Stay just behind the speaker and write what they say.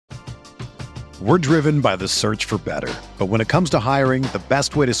We're driven by the search for better. But when it comes to hiring, the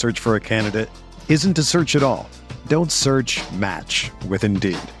best way to search for a candidate isn't to search at all. Don't search, match with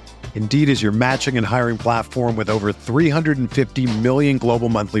Indeed. Indeed is your matching and hiring platform with over 350 million global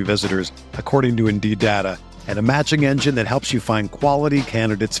monthly visitors, according to Indeed data, and a matching engine that helps you find quality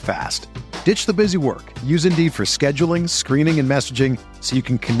candidates fast. Ditch the busy work. Use Indeed for scheduling, screening, and messaging so you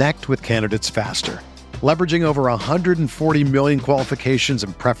can connect with candidates faster. Leveraging over 140 million qualifications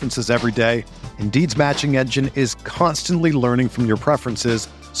and preferences every day, Indeed's matching engine is constantly learning from your preferences,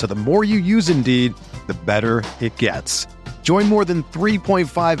 so the more you use Indeed, the better it gets. Join more than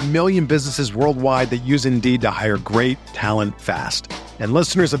 3.5 million businesses worldwide that use Indeed to hire great talent fast. And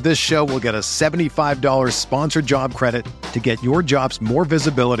listeners of this show will get a $75 sponsored job credit to get your jobs more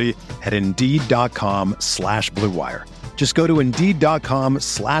visibility at Indeed.com/Blue Wire. Just go to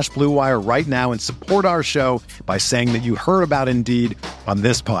Indeed.com/Blue Wire right now and support our show by saying that you heard about Indeed on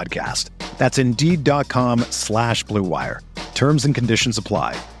this podcast. That's Indeed.com/Blue Wire. Terms and conditions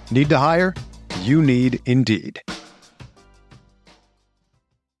apply. Need to hire? You need Indeed.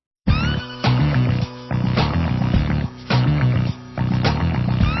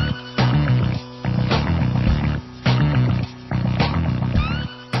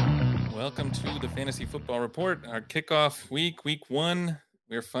 Welcome to the Fantasy Football Report, our kickoff week, week one.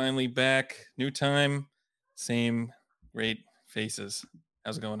 We're finally back. New time, same great faces.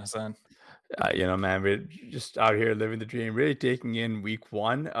 How's it going, Hassan? Man, we're just out here living the dream, really taking in week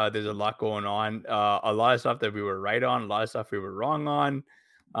one. There's a lot going on, a lot of stuff that we were right on, a lot of stuff we were wrong on.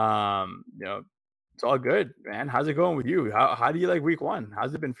 It's all good, man. How's it going with you? How do you like week one?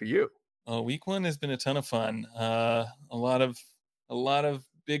 How's it been for you? Week one has been a ton of fun. A lot of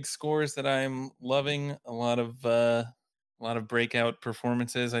big scores that I'm loving. A lot of breakout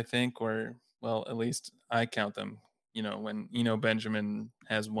performances, I think, or well, at least I count them. When Benjamin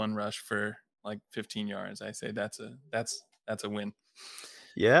has one rush for like 15 yards, I say that's a win.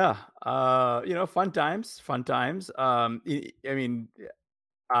 Yeah. Fun times. I've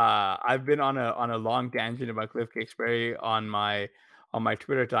been on a long tangent about Cliff Kingsbury on my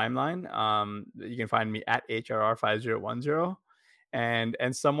Twitter timeline. You can find me at HRR5010.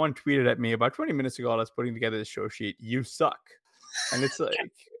 And someone tweeted at me about 20 minutes ago, I was putting together the show sheet. You suck. And it's like,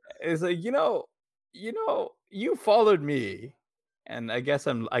 you followed me, and I guess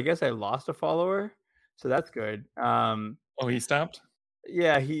I lost a follower, so that's good. He stopped?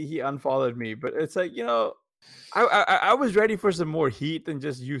 Yeah, he unfollowed me, but it's like, I was ready for some more heat than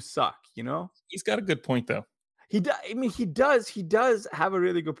just you suck, He's got a good point though. He does have a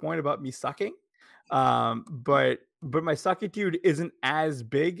really good point about me sucking. But my suckitude isn't as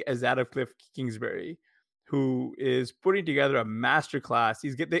big as that of Cliff Kingsbury, who is putting together a masterclass.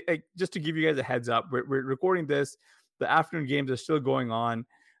 Just to give you guys a heads up, we're recording this. The afternoon games are still going on.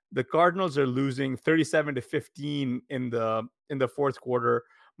 The Cardinals are losing 37-15 in the fourth quarter.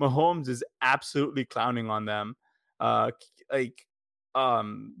 Mahomes is absolutely clowning on them. Just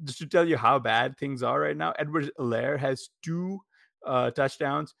to tell you how bad things are right now, Edwards-Helaire has 2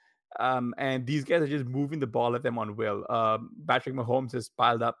 touchdowns. And these guys are just moving the ball at them on will. Patrick Mahomes has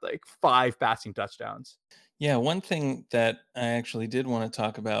piled up like 5 passing touchdowns. Yeah, one thing that I actually did want to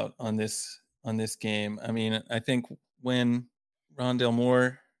talk about on this game. I mean, I think when Rondale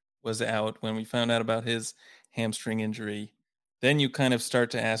Moore was out, when we found out about his hamstring injury, then you kind of start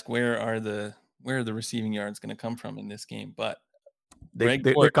to ask where are the receiving yards going to come from in this game. But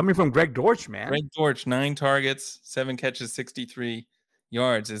they're coming from Greg Dortch, man. Greg Dortch, 9 targets, 7 catches, 63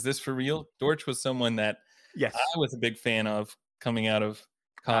 yards. Is this for real? Dortch was someone that I was a big fan of coming out of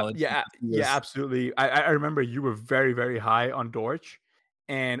college. Yeah, absolutely. I remember you were very, very high on Dortch,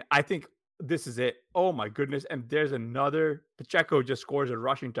 and I think this is it. Oh my goodness! And there's another. Pacheco just scores a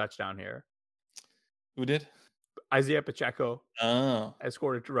rushing touchdown here. Who did? Isaiah Pacheco. Oh, I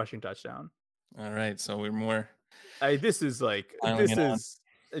scored a rushing touchdown. All right, so we're more. This is an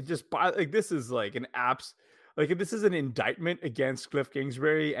apps. Like, if this is an indictment against Cliff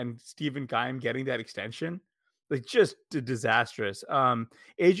Kingsbury and Stephen Keim getting that extension, like, just disastrous.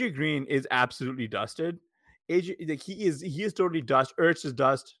 AJ Green is absolutely dusted. He is totally dust. Ertz is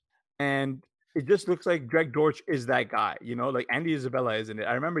dust, and it just looks like Greg Dortch is that guy. Like Andy Isabella, isn't it?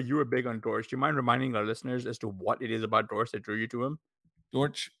 I remember you were big on Dortch. Do you mind reminding our listeners as to what it is about Dortch that drew you to him?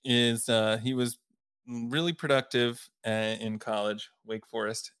 Dortch is he was really productive in college, Wake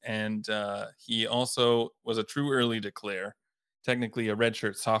Forest, and he also was a true early declare, technically a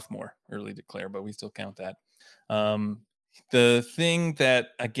redshirt sophomore early declare, but we still count that. The thing that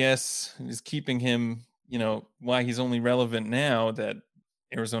I guess is keeping him, why he's only relevant now that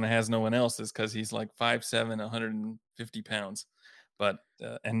Arizona has no one else is because he's like 5'7", 150 pounds. but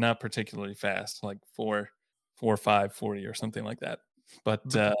and not particularly fast, like 4.5 40 or something like that. But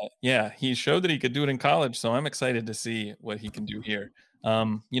yeah, he showed that he could do it in college, so I'm excited to see what he can do here.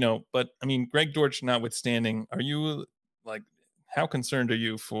 But I mean, Greg Dortch notwithstanding, are you like how concerned are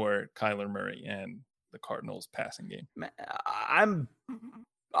you for Kyler Murray and the Cardinals passing game?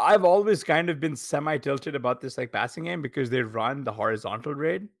 I've always kind of been semi-tilted about this like passing game because they run the horizontal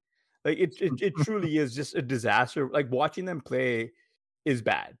raid. Like it truly is just a disaster. Like watching them play is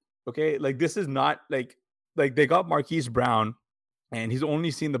bad. Okay. Like this is not like they got Marquise Brown and he's only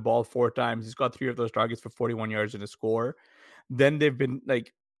seen the ball 4 times. He's got 3 of those targets for 41 yards and a score. Then they've been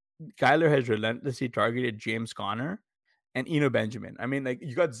like Kyler has relentlessly targeted James Conner and Eno Benjamin. I mean, like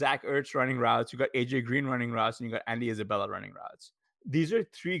you got Zach Ertz running routes, you got AJ Green running routes, and you got Andy Isabella running routes. These are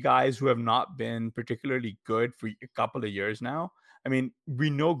 3 guys who have not been particularly good for a couple of years now. I mean,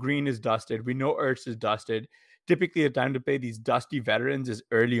 we know Green is dusted. We know Ertz is dusted. Typically, the time to play these dusty veterans is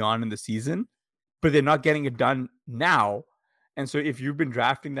early on in the season, but they're not getting it done now. And so if you've been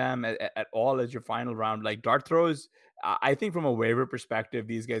drafting them at all as your final round, like dart throws, I think from a waiver perspective,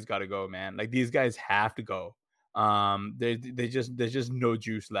 these guys got to go, man. Like these guys have to go. There's just no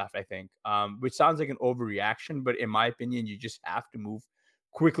juice left, I think. Which sounds like an overreaction, but in my opinion, you just have to move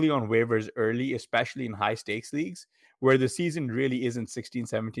quickly on waivers early, especially in high stakes leagues where the season really isn't 16,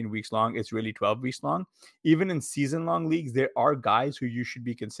 17 weeks long. It's really 12 weeks long. Even in season long leagues, there are guys who you should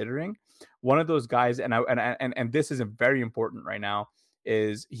be considering. One of those guys, and this is very important right now,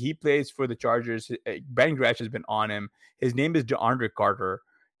 is he plays for the Chargers. Ben Gretch has been on him. His name is DeAndre Carter.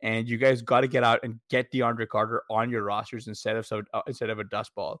 And you guys got to get out and get DeAndre Carter on your rosters instead of a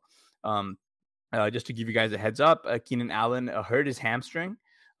dust ball. Just to give you guys a heads up, Keenan Allen hurt his hamstring.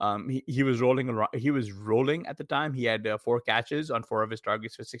 He was rolling around. He was rolling at the time. He had 4 catches on 4 of his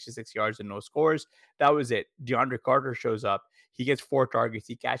targets for 66 yards and no scores. That was it. DeAndre Carter shows up. He gets 4 targets.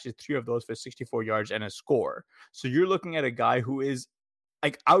 He catches 3 of those for 64 yards and a score. So you're looking at a guy who is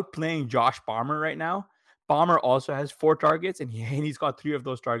like outplaying Josh Palmer right now. Palmer also has 4 targets, and he's got 3 of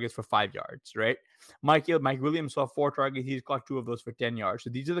those targets for 5 yards, right? Mike Williams saw 4 targets. He's got 2 of those for 10 yards. So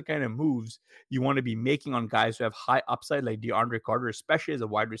these are the kind of moves you want to be making on guys who have high upside like DeAndre Carter, especially as a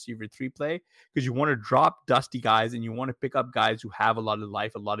wide receiver 3 play, because you want to drop dusty guys and you want to pick up guys who have a lot of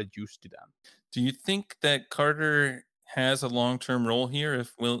life, a lot of juice to them. Do you think that Carter has a long-term role here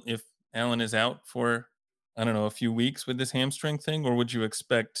if Allen is out for, I don't know, a few weeks with this hamstring thing, or would you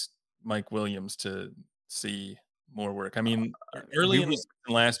expect Mike Williams to see more work? I mean, early in the season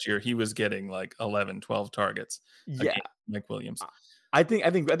last year, he was getting like 11, 12 targets. Yeah, Mike Williams. I think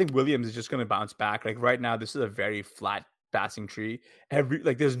Williams is just going to bounce back. Like right now, this is a very flat passing tree.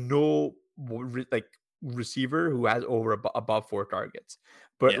 There's no receiver who has above 4 targets.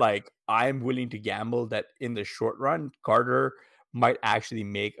 But like I'm willing to gamble that in the short run, Carter might actually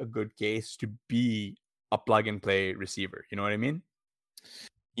make a good case to be a plug and play receiver. You know what I mean?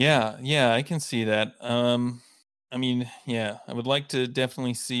 Yeah, I can see that. I mean, yeah, I would like to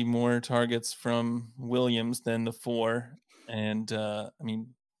definitely see more targets from Williams than the 4. And I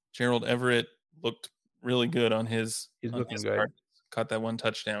mean, Gerald Everett looked really good on his. He's looking good. Targets. Caught that 1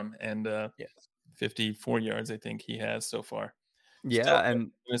 touchdown and 54 yards, I think he has so far. Yeah, still,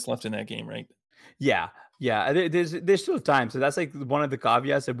 and minutes left in that game, right? Yeah. There's still time. So that's like one of the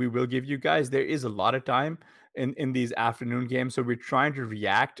caveats that we will give you guys. There is a lot of time in these afternoon games, so we're trying to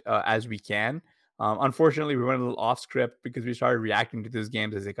react as we can. Unfortunately, we went a little off script because we started reacting to these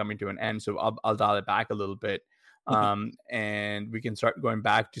games as they come into an end. So I'll dial it back a little bit, and we can start going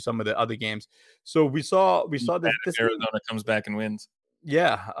back to some of the other games. So we saw this Arizona comes back and wins.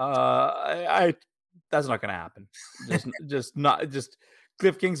 Yeah, I that's not going to happen. Just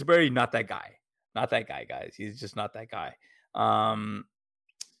Cliff Kingsbury, not that guy. Not that guy, guys. He's just not that guy.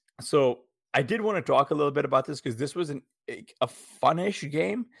 So I did want to talk a little bit about this because this was a funish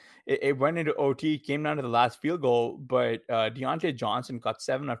game. It went into OT, came down to the last field goal, but Deontay Johnson got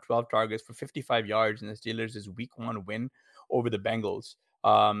 7 of 12 targets for 55 yards in the Steelers' week 1 win over the Bengals.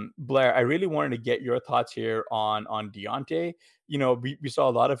 Blair, I really wanted to get your thoughts here on Deontay. You know, we saw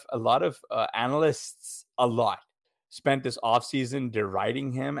a lot of analysts spent this offseason deriding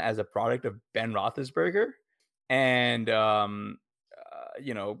him as a product of Ben Roethlisberger. And,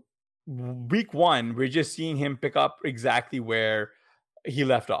 week 1, we're just seeing him pick up exactly where he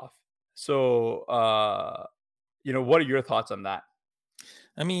left off. So, what are your thoughts on that?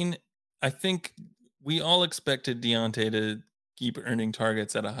 I mean, I think we all expected Deontay to keep earning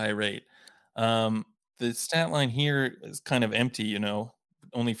targets at a high rate. The stat line here is kind of empty,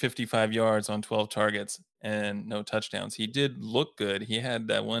 only 55 yards on 12 targets and no touchdowns. He did look good. He had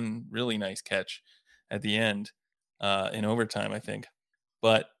that one really nice catch at the end. in overtime, I think.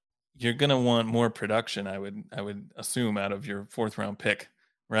 But you're gonna want more production, I would assume, out of your 4th-round pick,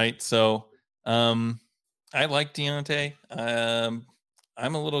 right? So, I like Deontay.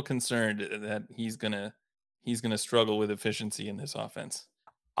 I'm a little concerned that he's gonna struggle with efficiency in this offense.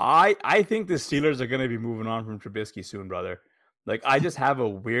 I think the Steelers are going to be moving on from Trubisky soon, brother. Like I just have a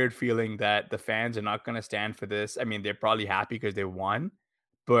weird feeling that the fans are not going to stand for this. I mean, they're probably happy because they won,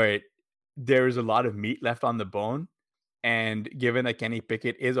 but there is a lot of meat left on the bone. And given that Kenny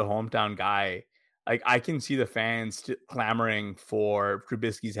Pickett is a hometown guy, like I can see the fans clamoring for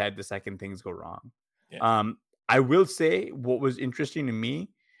Trubisky's head the second things go wrong. Yeah. I will say what was interesting to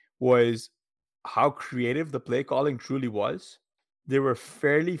me was how creative the play calling truly was. They were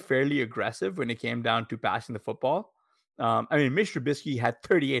fairly aggressive when it came down to passing the football. I mean, Mitch Trubisky had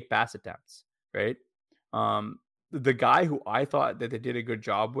 38 pass attempts, right? The guy who I thought that they did a good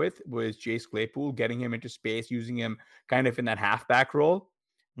job with was Chase Claypool, getting him into space, using him kind of in that halfback role.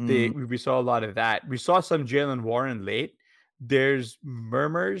 We saw a lot of that. We saw some Jaylen Warren late. There's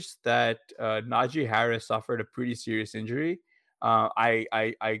murmurs that Najee Harris suffered a pretty serious injury.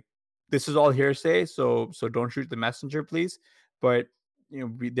 This is all hearsay, so don't shoot the messenger, please. But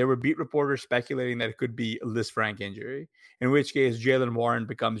there were beat reporters speculating that it could be a Liz Frank injury, in which case Jaylen Warren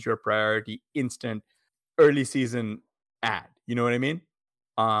becomes your priority instant early season ad. You know what I mean?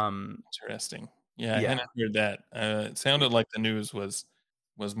 Interesting. Yeah, I hadn't heard that. It sounded like the news was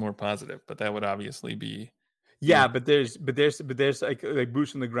more positive, but that would obviously be but there's like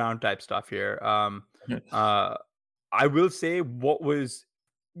boots on the ground type stuff here. I will say what was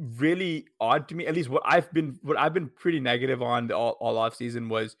really odd to me, at least what I've been pretty negative on all off season,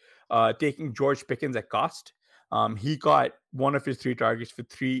 was taking George Pickens at cost. He got one of his 3 targets for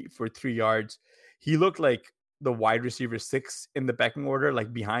 3 yards. He looked like the wide receiver 6 in the pecking order,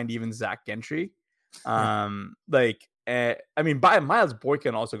 like behind even Zach Gentry. I mean, Miles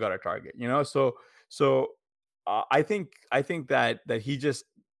Boykin also got a target, so I think that he just,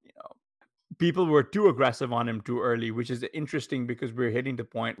 people were too aggressive on him too early, which is interesting because we're hitting the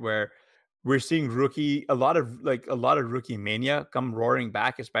point where we're seeing a lot of rookie mania come roaring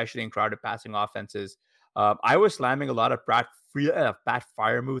back, especially in crowded passing offenses. I was slamming a lot of Pat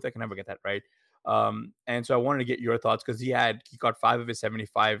Freiermuth. I can never get that right. And so I wanted to get your thoughts because he got 5 of his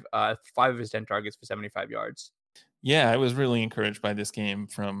 10 targets for 75 yards. Yeah, I was really encouraged by this game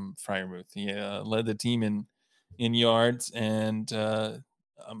from Freiermuth. He led the team in yards and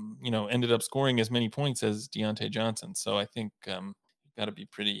ended up scoring as many points as Deontay Johnson. So I think you've got to be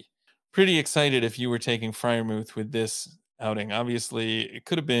pretty excited if you were taking Freiermuth with this outing. Obviously, it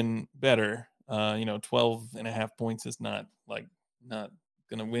could have been better. 12.5 points is not going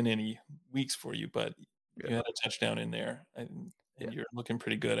to win any weeks for you, but you had a touchdown in there, and you're looking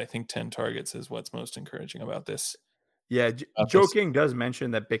pretty good. I think 10 targets is what's most encouraging about this. Yeah, Joking does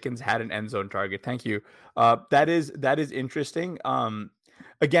mention that Pickens had an end zone target. Thank you. That is interesting.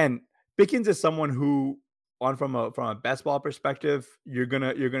 Again, Pickens is someone who, from a best ball perspective, you're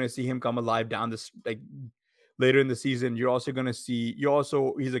gonna see him come alive down this, like, later in the season. You're also gonna see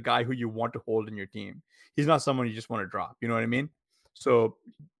he's a guy who you want to hold in your team. He's not someone you just want to drop. You know what I mean? So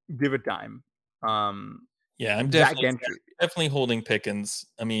give it time. Yeah, I'm definitely holding Pickens.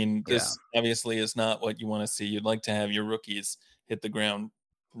 I mean, this obviously is not what you want to see. You'd like to have your rookies hit the ground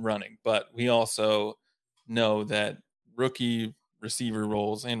running, but we also know that rookie receiver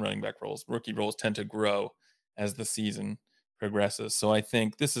roles and running back roles, rookie roles tend to grow as the season progresses. So I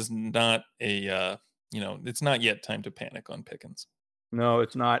think this is not it's not yet time to panic on Pickens. No,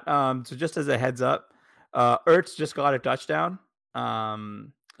 it's not. So just as a heads up, Ertz just got a touchdown.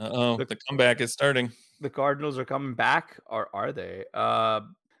 The comeback is starting. The Cardinals are coming back, or are they? I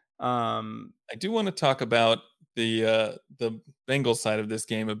do want to talk about the Bengals side of this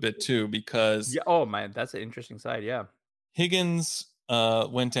game a bit too, because oh man, that's an interesting side. Yeah, Higgins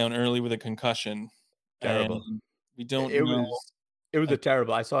went down early with a concussion. Terrible. We don't know. It was a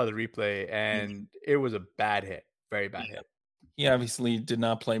terrible. I saw the replay, and it was a bad hit, very bad hit. He obviously did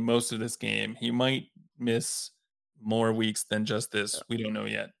not play most of this game. He might miss more weeks than just this. We don't know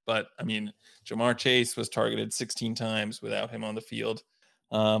yet. But, I mean, Jamar Chase was targeted 16 times without him on the field.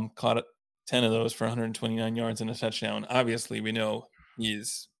 Caught 10 of those for 129 yards and a touchdown. Obviously, we know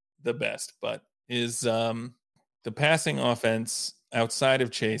he's the best. But the passing offense outside of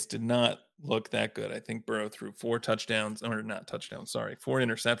Chase did not look that good. I think Burrow threw 4 interceptions.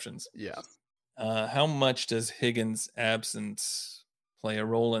 Yeah. How much does Higgins' absence play a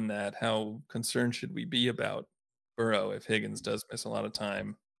role in that? How concerned should we be about Burrow if Higgins does miss a lot of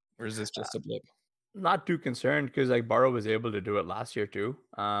time, or is this just a blip? Not too concerned because Burrow was able to do it last year too.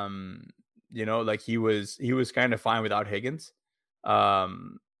 Like he was kind of fine without Higgins.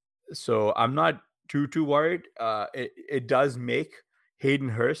 Um, so I'm not too worried. It does make Hayden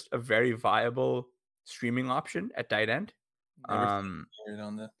Hurst a very viable streaming option at tight end. Never heard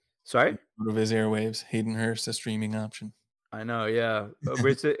on the Sorry, out of his airwaves. Hayden Hurst, a streaming option. I know, yeah.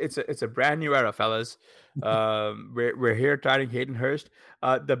 But it's a brand new era, fellas. We're here starting Hayden Hurst.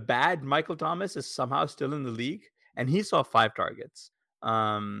 The bad Michael Thomas is somehow still in the league, and he saw 5 targets.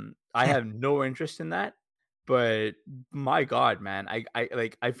 I have no interest in that, but my God, man,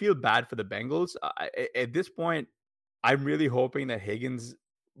 I feel bad for the Bengals. At this point, I'm really hoping that Higgins,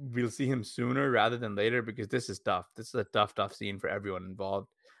 we'll see him sooner rather than later, because this is tough. This is a tough scene for everyone involved.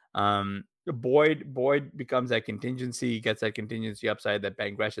 Boyd becomes that contingency, gets that contingency upside that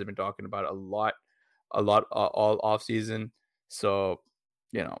Ben Gresh has been talking about a lot all off season. So,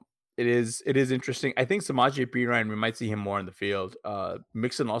 it is interesting. I think Samaje Perine, we might see him more in the field.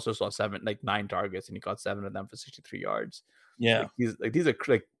 Mixon also saw 9 targets, and he caught 7 of them for 63 yards. Yeah, these are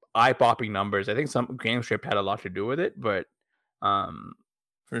like eye-popping numbers. I think some game script had a lot to do with it, but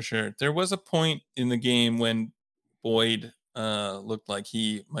for sure. There was a point in the game when Boyd looked like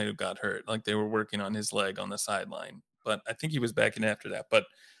he might have got hurt, like they were working on his leg on the sideline, but I think he was back in after that. But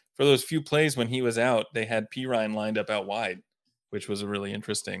for those few plays when he was out, they had Perine lined up out wide, which was a really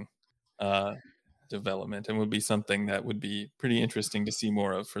interesting development, and would be something that would be pretty interesting to see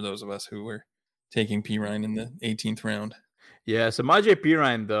more of for those of us who were taking Perine in the 18th round. Yeah, Samaje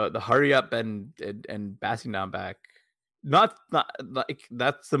Perine, the hurry up and passing down back, not like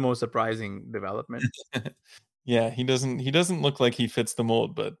that's the most surprising development. Yeah, he doesn't look like he fits the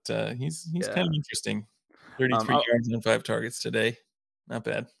mold, but he's kind of interesting. 33 yards and 5 targets today, not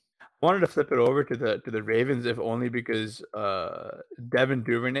bad. I wanted to flip it over to the Ravens, if only because Devin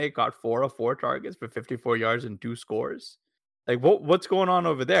Duvernay got 4 of 4 targets for 54 yards and 2 scores. Like what's going on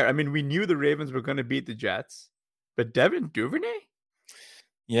over there? I mean, we knew the Ravens were going to beat the Jets, but Devin Duvernay?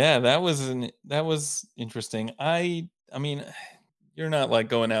 Yeah, that was interesting. I mean, you're not like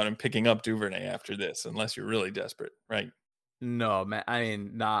going out and picking up Duvernay after this unless you're really desperate, right? No, man. I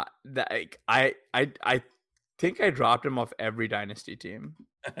mean, not that. Like, I think I dropped him off every dynasty team.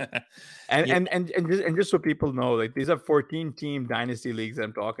 and just so people know, like, these are 14 team dynasty leagues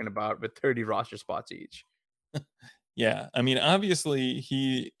I'm talking about with 30 roster spots each. Yeah, I mean, obviously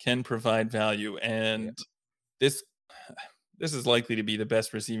he can provide value, and this is likely to be the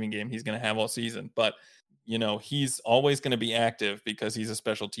best receiving game he's going to have all season. But he's always going to be active because he's a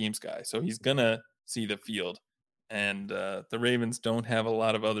special teams guy, so he's going to see the field. And the Ravens don't have a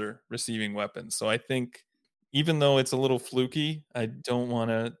lot of other receiving weapons, so I think, even though it's a little fluky, I don't want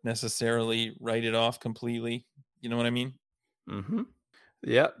to necessarily write it off completely. You know what I mean? Mm-hmm.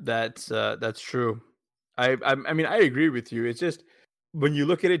 Yeah, that's true. I mean, I agree with you. It's just when you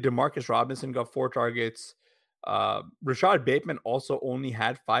look at it, Demarcus Robinson got 4 targets. Rashad Bateman also only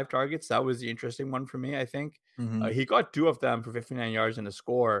had 5 targets. That was the interesting one for me, I think. Mm-hmm. He got 2 of them for 59 yards and a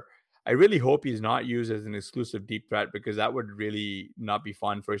score. I really hope he's not used as an exclusive deep threat, because that would really not be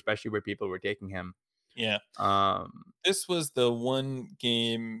fun for especially where people were taking him. Yeah. This was the one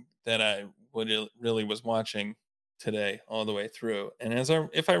game that I really was watching today all the way through. And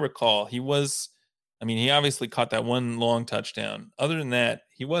if I recall, he obviously caught that one long touchdown. Other than that,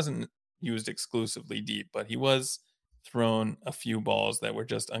 he wasn't used exclusively deep, but he was thrown a few balls that were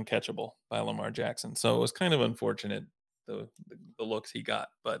just uncatchable by Lamar Jackson. So it was kind of unfortunate, the looks he got,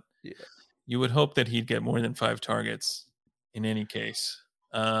 but you would hope that he'd get more than 5 targets in any case.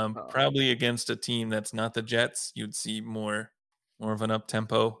 Probably against a team that's not the Jets, you'd see more of an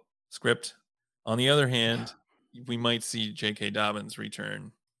up-tempo script. On the other hand, we might see J.K. Dobbins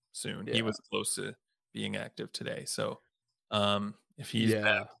return soon. He was close to being active today. So if he's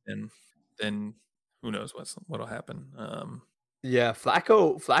back, then who knows what'll happen.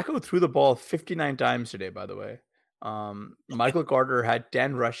 Flacco threw the ball 59 times today, by the way. Michael Carter had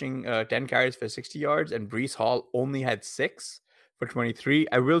 10 carries for 60 yards, and Breece Hall only had 6 for 23.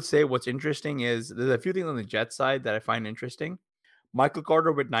 I will say what's interesting is there's a few things on the Jets side that I find interesting. Michael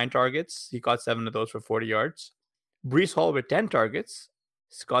Carter with 9 targets. He caught 7 of those for 40 yards. Breece Hall with 10 targets.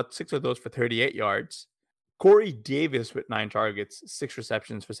 He's got 6 of those for 38 yards. Corey Davis with 9 targets, 6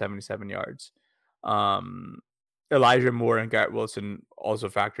 receptions for 77 yards. Elijah Moore and Garrett Wilson also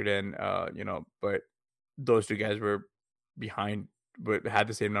factored in, but those 2 guys were behind, but had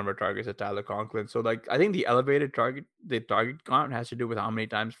the same number of targets as Tyler Conklin. So, like, I think the target count has to do with how many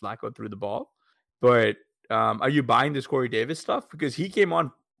times Flacco threw the ball. But are you buying this Corey Davis stuff? Because he came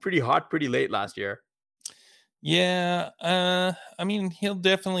on pretty hot, pretty late last year. Yeah, I mean, he'll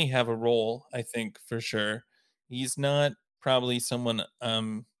definitely have a role, I think, for sure. He's not probably someone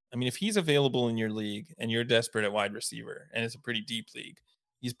I'm I mean, if he's available in your league and you're desperate at wide receiver and it's a pretty deep league,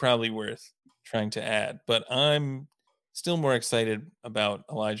 he's probably worth trying to add. But I'm still more excited about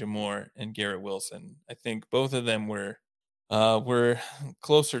Elijah Moore and Garrett Wilson. I think both of them were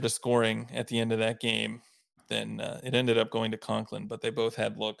closer to scoring at the end of that game than it ended up going to Conklin, but they both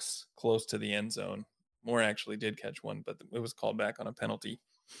had looks close to the end zone. Moore actually did catch one, but it was called back on a penalty.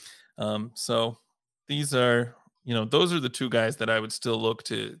 So these are, those are the two guys that I would still look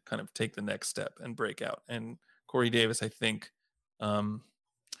to kind of take the next step and break out. And Corey Davis, I think,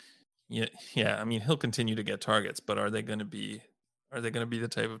 yeah. I mean, he'll continue to get targets, but are they going to be the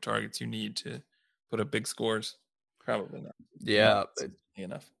type of targets you need to put up big scores? Probably not. Yeah,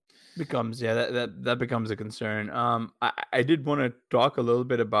 enough. That becomes a concern. I did want to talk a little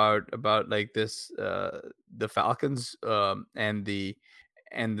bit about like this the Falcons and the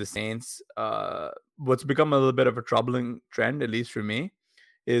Saints. What's become a little bit of a troubling trend, at least for me,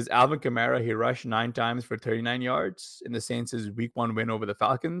 is Alvin Kamara. He rushed 9 times for 39 yards in the Saints' week 1 win over the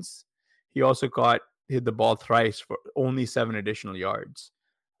Falcons. He also hit the ball thrice for only 7 additional yards.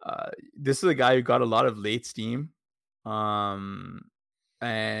 This is a guy who got a lot of late steam.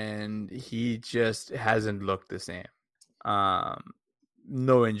 And he just hasn't looked the same.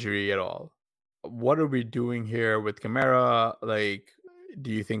 No injury at all. What are we doing here with Kamara? Like, do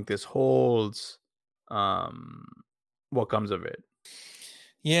you think this holds? What comes of it?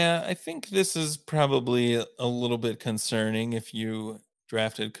 Yeah, I think this is probably a little bit concerning if you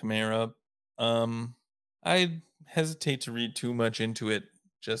drafted Kamara. I hesitate to read too much into it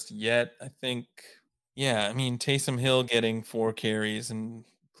just yet. I think, yeah, I mean, Taysom Hill getting 4 carries and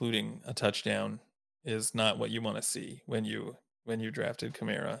including a touchdown is not what you want to see when you drafted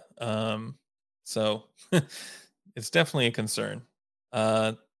Kamara. So it's definitely a concern.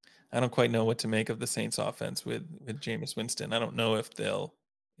 I don't quite know what to make of the Saints offense with Jameis Winston. I don't know if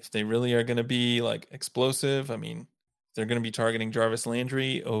they really are going to be like explosive. I mean, they're going to be targeting Jarvis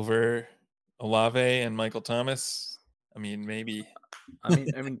Landry over Olave and Michael Thomas. I mean, maybe. I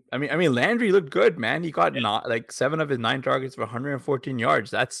mean, Landry looked good, man. He got not like 7 of his 9 targets for 114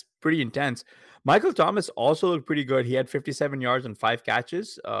 yards. That's pretty intense. Michael Thomas also looked pretty good. He had 57 yards and 5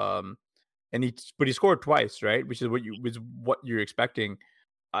 catches. And he scored twice, right? Which is what you're expecting.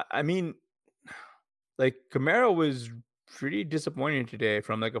 I mean, like Kamara was pretty disappointing today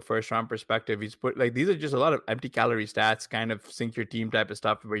from like a first round perspective. He's put like these are just a lot of empty calorie stats, kind of sink your team type of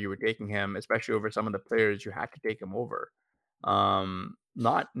stuff where you were taking him, especially over some of the players you had to take him over.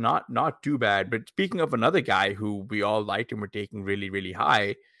 Not too bad. But speaking of another guy who we all liked and were taking really, really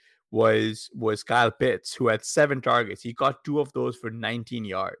high was Kyle Pitts, who had 7 targets. He got 2 of those for 19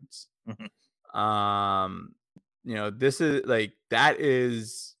 yards. Mm-hmm. This is like, that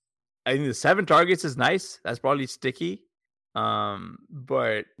is, I think the 7 targets is nice. That's probably sticky.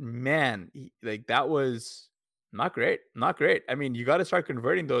 But man, that was not great. I mean, you got to start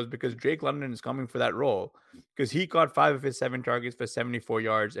converting those because Drake London is coming for that role, because he got 5 of his 7 targets for 74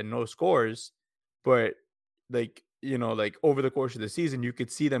 yards and no scores. But like over the course of the season, you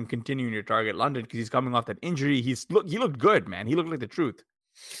could see them continuing to target London because he's coming off that injury. He looked good, man. He looked like the truth.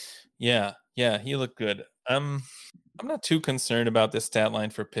 Yeah, he looked good. I'm not too concerned about this stat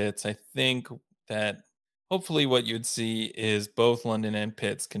line for Pitts. I think that hopefully what you'd see is both London and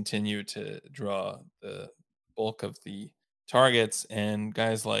Pitts continue to draw the bulk of the targets, and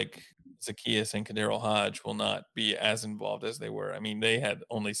guys like Zacchaeus and Kaderil Hodge will not be as involved as they were. I mean, they had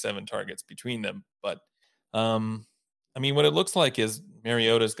only 7 targets between them, but I mean, what it looks like is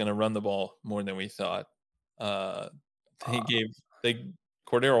Mariota's going to run the ball more than we thought.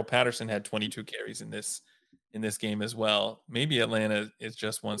 Cordero Patterson had 22 carries in this game as well. Maybe Atlanta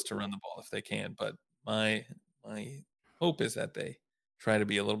just wants to run the ball if they can, but my hope is that they try to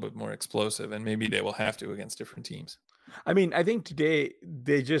be a little bit more explosive, and maybe they will have to against different teams. I mean, I think today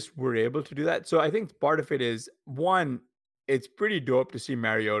they just were able to do that. So I think part of it is, one, it's pretty dope to see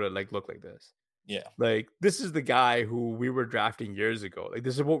Mariota look like this. Yeah. Like, this is the guy who we were drafting years ago. Like,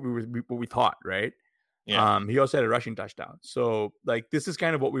 this is what we thought, right? Yeah. He also had a rushing touchdown. So like, this is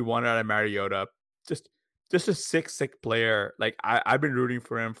kind of what we wanted out of Mariota. Just a sick player. Like, I've been rooting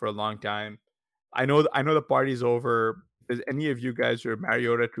for him for a long time. I know the party's over. Is any of you guys who are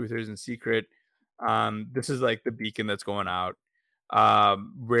Mariota truthers in secret, this is like the beacon that's going out.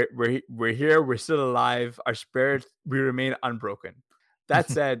 We're here. We're still alive. Our spirits, we remain unbroken. That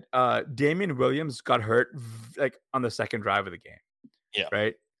said, Damian Williams got hurt like on the second drive of the game. Yeah.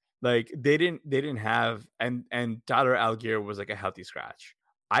 Right. Like they didn't have, and Tyler Algier was like a healthy scratch.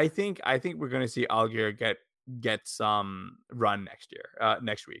 I think we're gonna see Algier get some run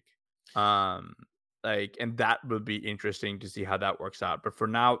next week. Like, and that will be interesting to see how that works out. But for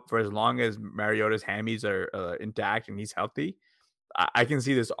now, for as long as Mariota's hammies are intact and he's healthy, I can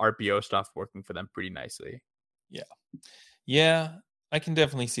see this RPO stuff working for them pretty nicely. Yeah, I can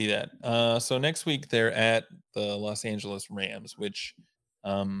definitely see that. So next week they're at the Los Angeles Rams, which,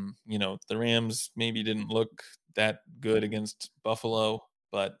 the Rams maybe didn't look that good against Buffalo,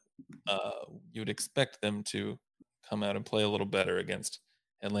 but you'd expect them to come out and play a little better against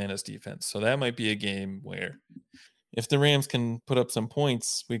Atlanta's defense. So that might be a game where if the Rams can put up some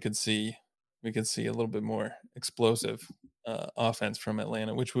points, we could see a little bit more explosive offense from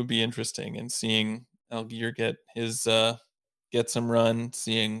Atlanta, which would be interesting. And seeing Algier get some run,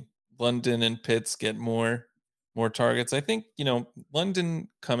 seeing London and Pitts get more targets. I think London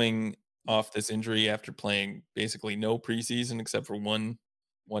coming off this injury after playing basically no preseason except for one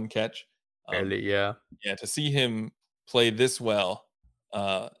catch. Barely, yeah. Yeah, to see him play this well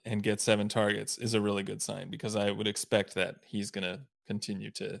and get 7 targets is a really good sign, because I would expect that he's going to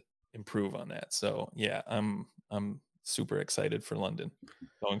continue to improve on that. So yeah, I'm super excited for London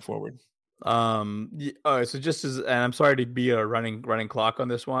going forward. So just as, and I'm sorry to be a running clock on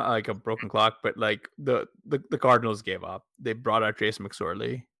this one, like a broken clock, but like the Cardinals gave up. They brought out Trace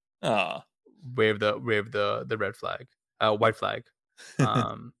McSorley. Wave the red flag, white flag.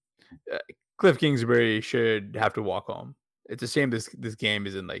 Cliff Kingsbury should have to walk home. It's a shame this game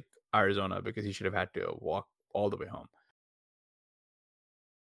is in like Arizona, because he should have had to walk all the way home.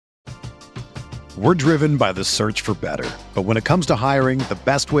 We're driven by the search for better. But when it comes to hiring, the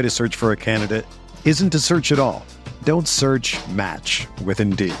best way to search for a candidate isn't to search at all. Don't search, match with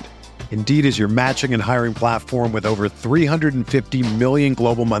Indeed. Indeed is your matching and hiring platform with over 350 million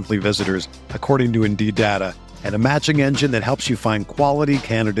global monthly visitors, according to Indeed data, and a matching engine that helps you find quality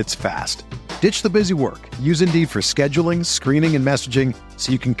candidates fast. Ditch the busy work. Use Indeed for scheduling, screening, and messaging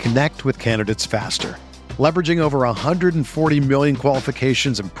so you can connect with candidates faster. Leveraging over 140 million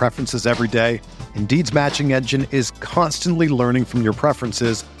qualifications and preferences every day, Indeed's matching engine is constantly learning from your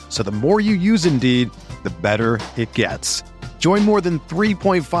preferences, so the more you use Indeed, the better it gets. Join more than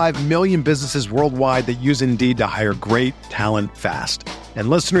 3.5 million businesses worldwide that use Indeed to hire great talent fast. And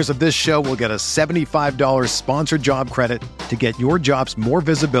listeners of this show will get a $75 sponsored job credit to get your jobs more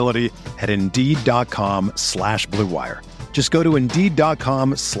visibility at Indeed.com/Blue Wire. Just go to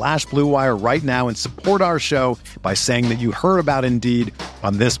Indeed.com/Blue Wire right now and support our show by saying that you heard about Indeed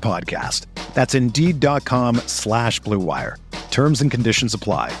on this podcast. That's Indeed.com/Blue Wire. Terms and conditions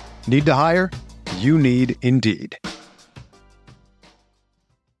apply. Need to hire? You need Indeed.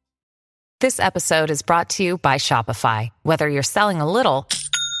 This episode is brought to you by Shopify. Whether you're selling a little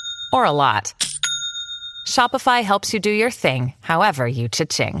or a lot, Shopify helps you do your thing, however you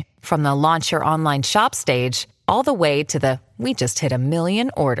cha-ching. From the launch your online shop stage, all the way to the we just hit 1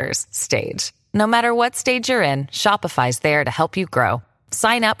 million orders stage. No matter what stage you're in, Shopify's there to help you grow.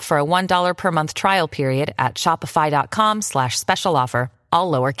 Sign up for a $1 per month trial period at shopify.com/special offer,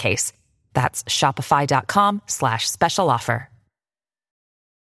 all lowercase. That's shopify.com/special offer.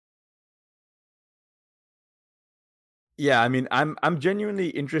 Yeah, I mean, I'm genuinely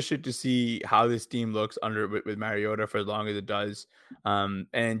interested to see how this team looks with Mariota for as long as it does.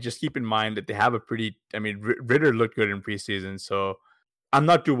 And just keep in mind that they have a pretty, I mean, Ritter looked good in preseason, so I'm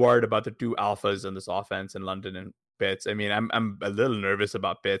not too worried about the two alphas in this offense in London and Pitts. I mean, I'm a little nervous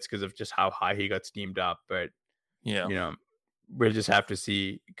about Pitts because of just how high he got steamed up, but yeah, we'll just have to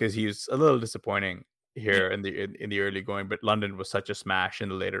see, because he was a little disappointing here in the early going. But London was such a smash in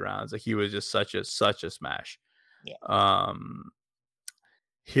the later rounds. Like, he was just such a smash. Yeah.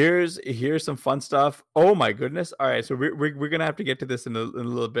 Here's some fun stuff. Oh my goodness. All right, so we're gonna have to get to this in a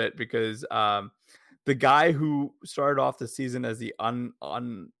little bit, because the guy who started off the season as the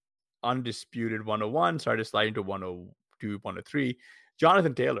undisputed 101 started sliding to 102, 103.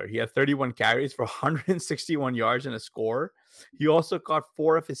 Jonathan Taylor, he had 31 carries for 161 yards and a score. He also caught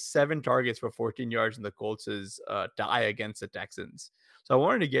 4 of his 7 targets for 14 yards in the Colts' tie against the Texans. So I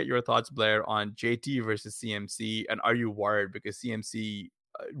wanted to get your thoughts, Blair, on JT versus CMC, and are you worried because CMC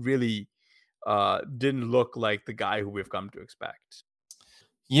really didn't look like the guy who we've come to expect?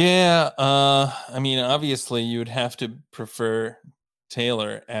 Yeah, I mean, obviously you'd have to prefer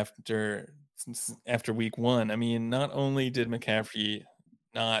Taylor after week 1. I mean, not only did McCaffrey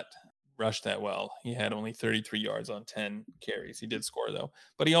not rush that well, he had only 33 yards on 10 carries. He did score though,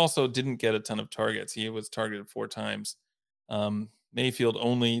 but he also didn't get a ton of targets. He was targeted 4 times. Mayfield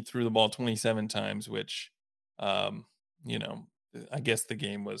only threw the ball 27 times, which, I guess the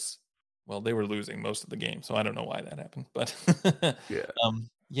game was, well, they were losing most of the game, so I don't know why that happened, but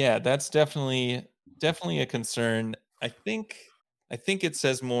yeah, that's definitely a concern. I think it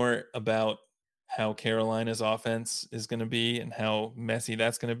says more about how Carolina's offense is going to be and how messy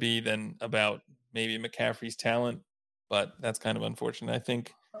that's going to be than about maybe McCaffrey's talent. But that's kind of unfortunate. I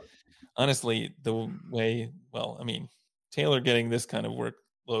think, honestly, the way, well, I mean, Taylor getting this kind of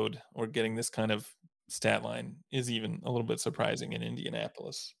workload or getting this kind of stat line is even a little bit surprising in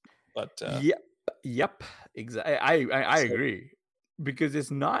Indianapolis. But yep, exactly. I agree, because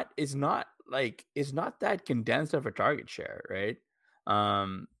it's not that condensed of a target share, right?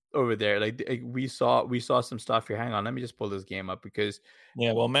 Over there, like we saw some stuff here. Hang on, let me just pull this game up, because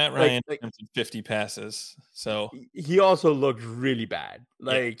well, Matt Ryan attempted 50 passes, so he also looked really bad,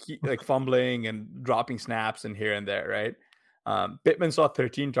 like fumbling and dropping snaps and here and there, right? Pittman saw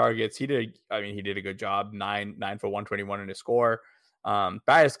 13 targets. He did a good job. 9 for 121 in his score.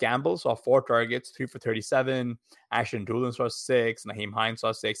 Paris Campbell saw 4 targets, 3 for 37. Ashton Dulin saw 6. Naheem Hines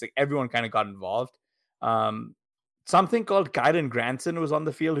saw 6. Like, everyone kind of got involved. Something called Kyden Granson was on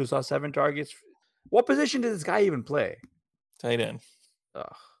the field, who saw 7 targets. What position did this guy even play? Tight end.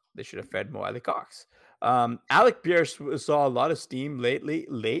 Ugh, they should have fed Mo Cox. Alec Pierce saw a lot of steam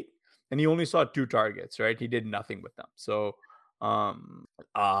late, and he only saw 2 targets, right? He did nothing with them. So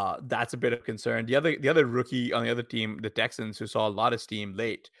that's a bit of concern. The other rookie on the other team, the Texans, who saw a lot of steam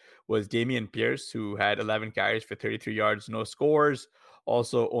late, was Dameon Pierce, who had 11 carries for 33 yards, no scores.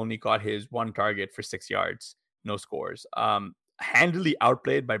 Also only got his 1 target for 6 yards, no scores. Handily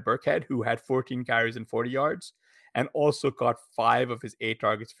outplayed by Burkhead, who had 14 carries and 40 yards, and also caught 5 of his 8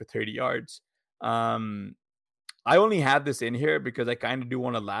 targets for 30 yards. I only have this in here because I kind of do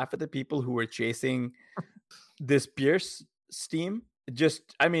want to laugh at the people who were chasing this Pierce steam. It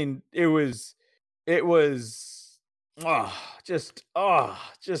was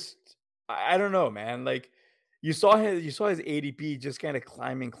I don't know, man. Like, you saw his ADP just kind of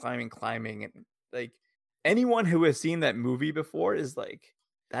climbing, and like, anyone who has seen that movie before is like,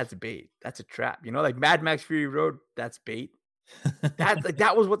 that's bait, that's a trap, like Mad Max Fury Road, that's bait.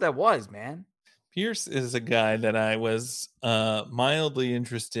 That was what that was, man. Pierce is a guy that I was mildly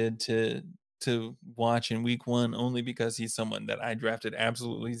interested to watch in week 1, only because he's someone that I drafted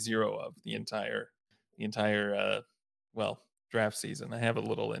absolutely 0 of the entire draft season. I have a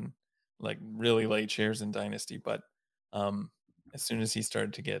little in like really late shares in Dynasty, but as soon as he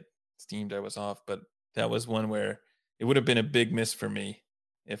started to get steamed, I was off. But that was one where it would have been a big miss for me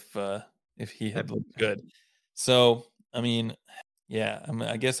if he had looked good. So, I mean, yeah,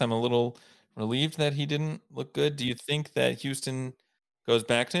 I guess I'm a little relieved that he didn't look good. Do you think that Houston goes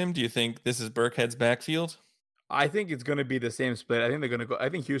back to him? Do you think this is Burkhead's backfield? I think it's going to be the same split. I think they're going to go. I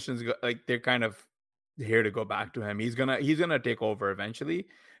think Houston's they're kind of here to go back to him. He's gonna take over eventually,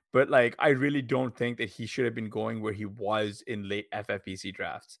 but like, I really don't think that he should have been going where he was in late FFPC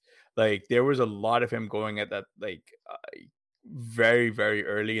drafts. Like, there was a lot of him going at that very, very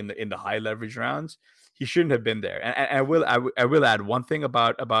early in the high leverage rounds. He shouldn't have been there. And I will add one thing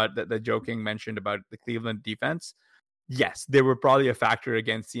about the joking mentioned about the Cleveland defense. Yes, they were probably a factor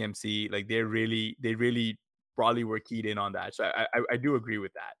against CMC. Like, they really probably were keyed in on that. So I do agree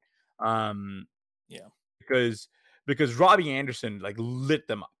with that. Yeah, because Robbie Anderson like lit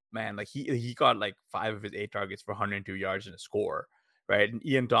them up, man. Like, he got like 5 of his 8 targets for 102 yards and a score, right? And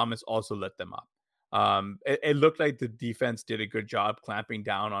Ian Thomas also lit them up. It looked like the defense did a good job clamping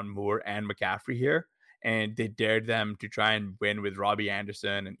down on Moore and McCaffrey here, and they dared them to try and win with Robbie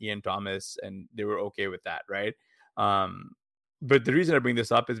Anderson and Ian Thomas, and they were okay with that, right? But the reason I bring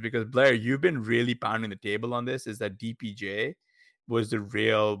this up is because, Blair, you've been really pounding the table on this, is that DPJ was the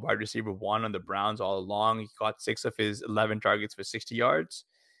real wide receiver 1 on the Browns all along. He got 6 of his 11 targets for 60 yards.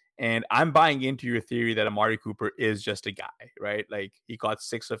 And I'm buying into your theory that Amari Cooper is just a guy, right? Like, he got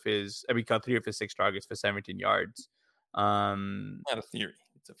 3 of his 6 targets for 17 yards. Not a theory.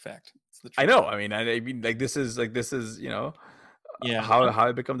 It's a fact. It's the truth. I know. I mean, this is, how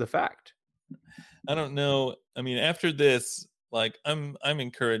it becomes a fact. I don't know. I mean, after this, like, I'm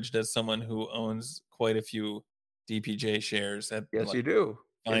encouraged as someone who owns quite a few DPJ shares. Yes, you do.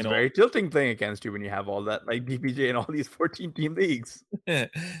 It's very tilting playing against you when you have all that, like, DPJ in all these 14-team leagues.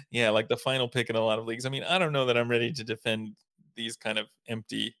 Yeah, like the final pick in a lot of leagues. I mean, I don't know that I'm ready to defend these kind of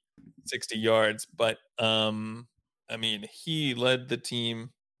empty 60 yards, but I mean, he led the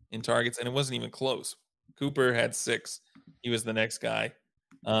team in targets, and it wasn't even close. Cooper had 6. He was the next guy,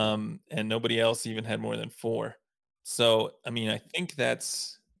 and nobody else even had more than 4. So, I mean, I think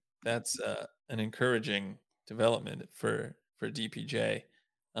that's an encouraging development for DPJ.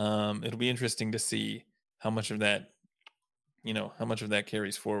 It'll be interesting to see how much of that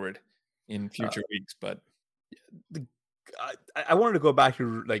carries forward in future weeks. But I wanted to go back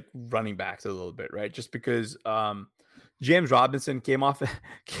to like running backs a little bit, right? Just because James Robinson came off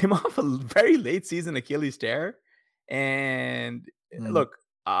a very late season Achilles tear, and look,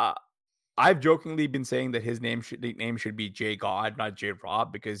 I've jokingly been saying that his nickname should be Jay God, not Jay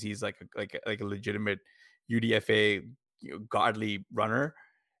Rob, because he's like a legitimate UDFA godly runner,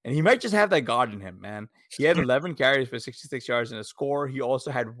 and he might just have that God in him, man. He had 11 carries for 66 yards and a score. He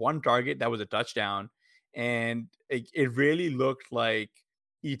also had one target that was a touchdown, and it really looked like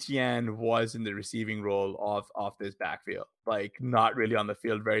Etienne was in the receiving role of this backfield, like not really on the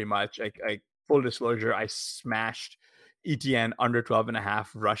field very much. Like full disclosure, I smashed Etienne under 12.5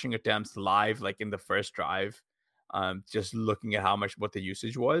 rushing attempts live, like in the first drive. Just looking at what the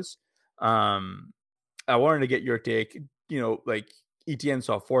usage was. I wanted to get your take. Like Etienne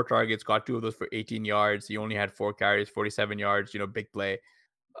saw 4 targets, got 2 of those for 18 yards. He only had 4 carries, 47 yards. Big play.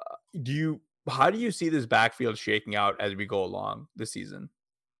 How do you see this backfield shaking out as we go along this season?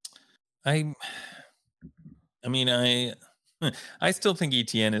 I still think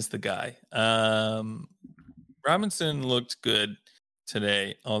Etienne is the guy. Robinson looked good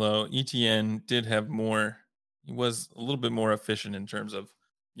today, although Etienne did have more. He was a little bit more efficient in terms of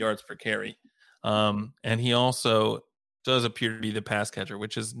yards per carry. And he also does appear to be the pass catcher,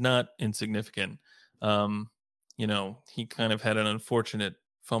 which is not insignificant. He kind of had an unfortunate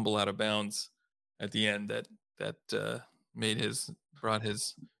fumble out of bounds at the end that brought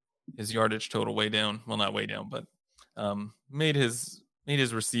his yardage total way down. Well, not way down, but made his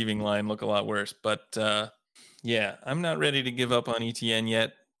receiving line look a lot worse. But yeah, I'm not ready to give up on Etienne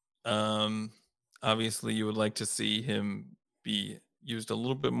yet. Obviously, you would like to see him be used a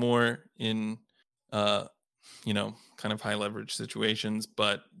little bit more in kind of high leverage situations.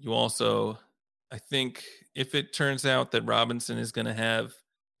 But you also, I think, if it turns out that Robinson is going to have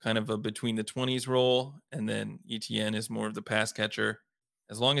kind of a between the 20s role, and then Etienne is more of the pass catcher,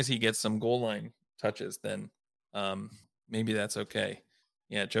 as long as he gets some goal line touches, then maybe that's okay.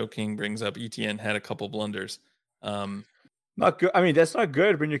 Yeah, Joe King brings up Etienne had a couple blunders. Not good. I mean, that's not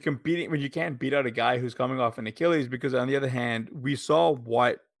good when you're competing, when you can't beat out a guy who's coming off an Achilles, because on the other hand, we saw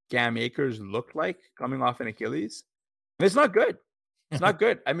what Cam Akers looked like coming off an Achilles. And it's not good. It's not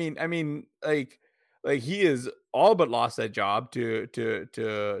good. I mean, like he is all but lost that job to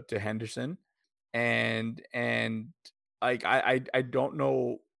Henderson. And like, I don't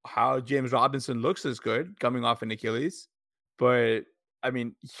know how James Robinson looks as good coming off an Achilles, but I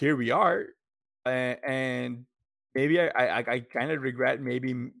mean, here we are. And maybe I kind of regret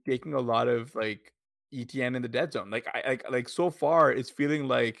maybe taking a lot of like Etienne in the dead zone. Like so far it's feeling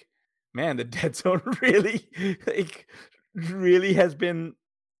like, man, the dead zone really has been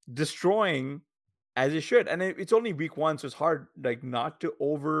destroying as it should. And it's only week 1, so it's hard like not to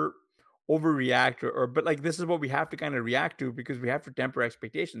overreact but like this is what we have to kind of react to, because we have to temper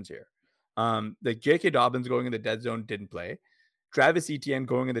expectations here. Like J.K. Dobbins going in the dead zone didn't play. Travis Etienne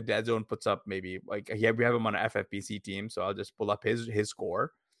going in the dead zone puts up maybe we have him on an FFPC team, so I'll just pull up his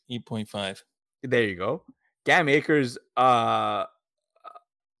score. 8.5. There you go. Cam Akers got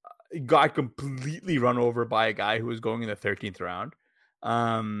completely run over by a guy who was going in the 13th round.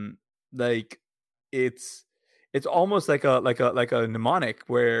 Like it's almost like a mnemonic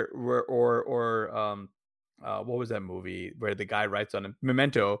where what was that movie where the guy writes on a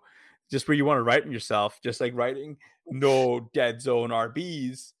Memento, just where you want to write them yourself, just like writing no dead zone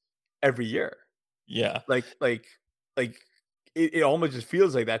RBs every year. Yeah. Like it almost just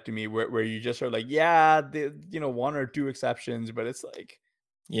feels like that to me, where you just are like, yeah, one or two exceptions, but it's like,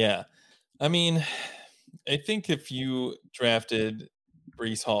 yeah. I mean, I think if you drafted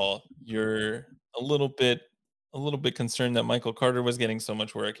Breece Hall, you're a little bit concerned that Michael Carter was getting so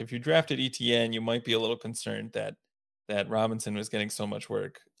much work. If you drafted ETN, you might be a little concerned that Robinson was getting so much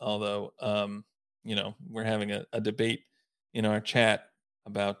work. Although, we're having a debate in our chat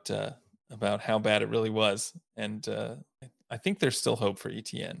about how bad it really was, and I think there's still hope for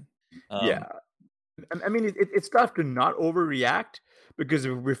ETN. Yeah, I mean, it's tough to not overreact because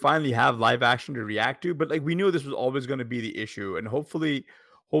we finally have live action to react to. But like, we knew this was always going to be the issue, and hopefully,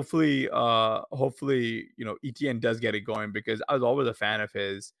 ETN does get it going, because I was always a fan of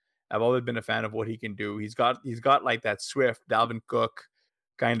his. I've always been a fan of what he can do. He's got like that Swift, Dalvin Cook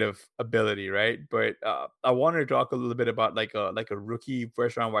kind of ability, right? But I wanted to talk a little bit about like a rookie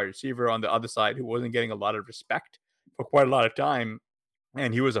first round wide receiver on the other side who wasn't getting a lot of respect for quite a lot of time,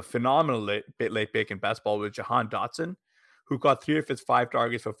 and he was a phenomenal late pick in best ball, with Jahan Dotson, who caught 3 of his 5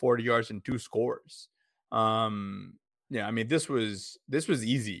 targets for 40 yards and 2 scores. Yeah, I mean, this was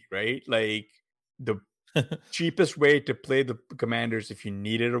easy, right? Like the cheapest way to play the Commanders if you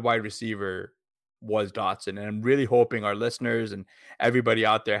needed a wide receiver was Dotson. And I'm really hoping our listeners and everybody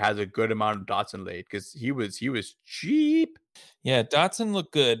out there has a good amount of Dotson late, because he was cheap. Yeah, Dotson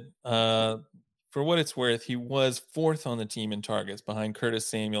looked good. For what it's worth, he was fourth on the team in targets behind Curtis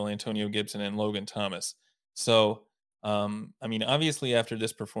Samuel, Antonio Gibson, and Logan Thomas. So, I mean, obviously after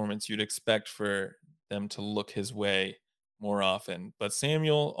this performance, you'd expect for them to look his way more often. But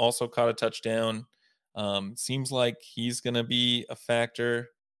Samuel also caught a touchdown. Seems like he's going to be a factor.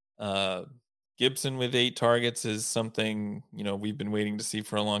 Gibson with 8 targets is something, we've been waiting to see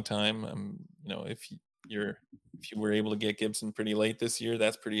for a long time. If you were able to get Gibson pretty late this year,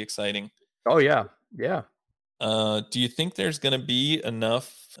 that's pretty exciting. Oh yeah. Yeah. Do you think there's going to be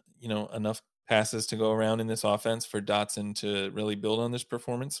enough passes to go around in this offense for Dotson to really build on this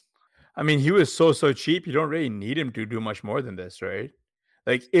performance? I mean, he was so cheap. You don't really need him to do much more than this, right?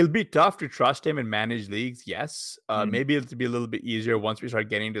 Like, it'll be tough to trust him in managed leagues. Yes. Maybe it'll be a little bit easier once we start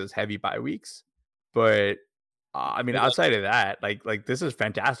getting to those heavy bye weeks. But I mean, outside of that, like this is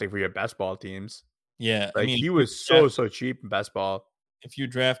fantastic for your best ball teams. Yeah. Like, he was so cheap in best ball. If you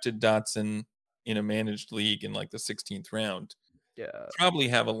drafted Dotson in a managed league in like the 16th round, probably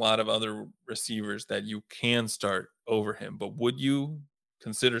have a lot of other receivers that you can start over him. But would you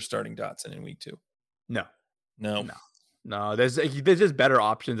consider starting Dotson in week 2? No. There's just better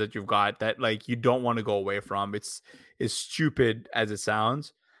options that you've got that like you don't want to go away from. It's as stupid as it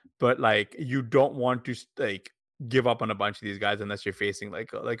sounds, but like you don't want to like give up on a bunch of these guys unless you're facing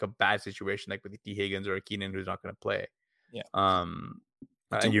like a bad situation like with T. Higgins or a Keenan who's not going to play. Yeah.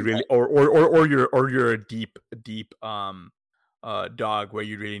 And you really or you're a deep dog where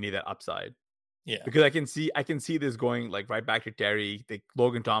you really need that upside. Yeah. Because I can see this going like right back to Terry.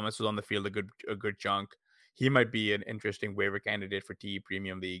 Logan Thomas was on the field a good chunk. He might be an interesting waiver candidate for TE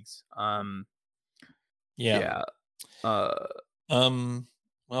premium leagues. Yeah.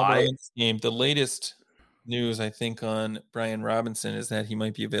 This game, the latest news I think on Brian Robinson is that he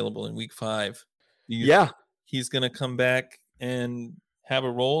might be available in week 5. He's going to come back and have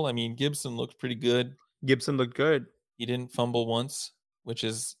a role. I mean, Gibson looked pretty good. He didn't fumble once, which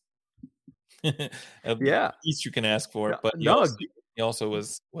is least you can ask for. But he also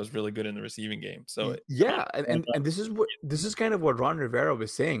was really good in the receiving game. So and this is kind of what Ron Rivera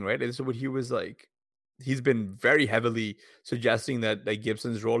was saying, right? This is what he was like. He's been very heavily suggesting that like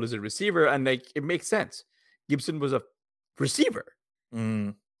Gibson's role as a receiver, and like it makes sense. Gibson was a receiver,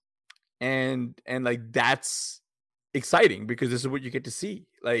 and like that's exciting because this is what you get to see.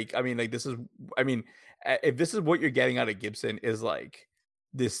 Like, I mean, if this is what you're getting out of Gibson is like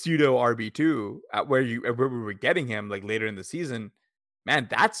this pseudo RB2 at where we were getting him like later in the season, man,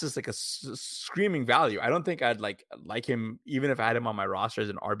 that's just like a screaming value. I don't think I'd like him even if I had him on my roster as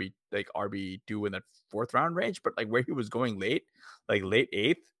an RB2 in that 4th round range, but like where he was going late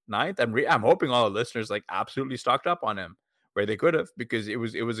 8th, 9th, I'm hoping all the listeners like absolutely stocked up on him where they could have, because it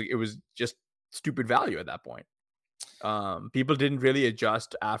was just stupid value at that point. People didn't really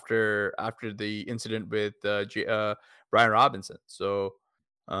adjust after the incident with Brian Robinson. So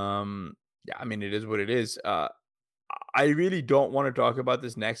I mean, it is what it is. I really don't want to talk about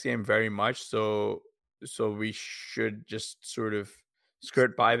this next game very much, so we should just sort of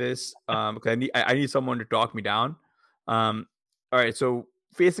skirt by this because I need someone to talk me down. All right, so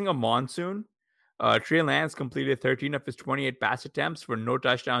facing a monsoon, Trey Lance completed 13 of his 28 pass attempts for no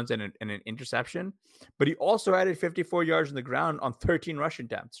touchdowns and an interception, but he also added 54 yards on the ground on 13 rush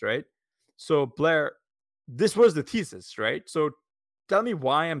attempts, right? So Blair, this was the thesis, right? So tell me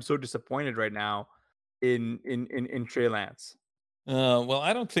why I'm so disappointed right now in Trey Lance. Well,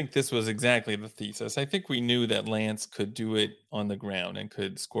 I don't think this was exactly the thesis. I think we knew that Lance could do it on the ground and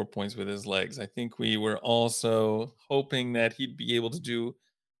could score points with his legs. I think we were also hoping that he'd be able to do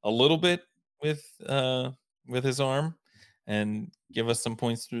a little bit with his arm and give us some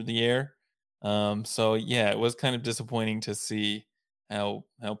points through the air. So yeah, it was kind of disappointing to see how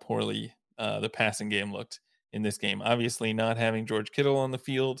poorly the passing game looked in this game. Obviously, not having George Kittle on the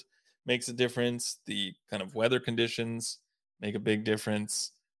field makes a difference. The kind of weather conditions make a big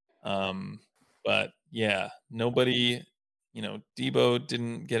difference. But yeah, nobody, Debo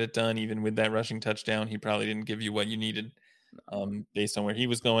didn't get it done even with that rushing touchdown. He probably didn't give you what you needed based on where he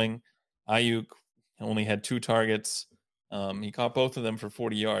was going. Ayuk only had 2 targets. He caught both of them for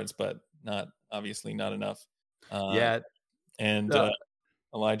 40 yards, but obviously not enough. And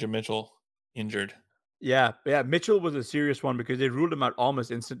Elijah Mitchell injured. Yeah. Mitchell was a serious one because they ruled him out almost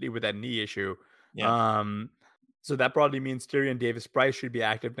instantly with that knee issue. Yeah. So that probably means Tyrion Davis-Price should be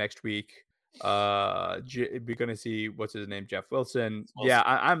active next week. We're gonna see what's his name, Jeff Wilson. Yeah,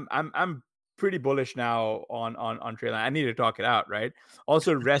 I'm pretty bullish now on Trey Lance. I need to talk it out, right?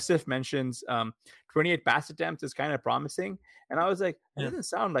 Also, Resif mentions 28 pass attempts is kind of promising, and I was like, it doesn't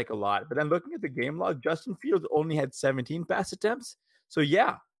sound like a lot. But then looking at the game log, Justin Fields only had 17 pass attempts. So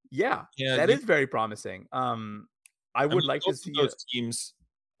yeah, that is very promising. I would like to see those teams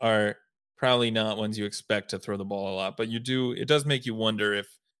are probably not ones you expect to throw the ball a lot, but it does make you wonder if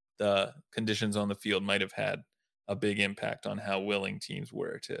the conditions on the field might have had a big impact on how willing teams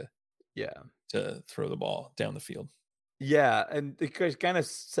were to throw the ball down the field. Yeah, and it kind of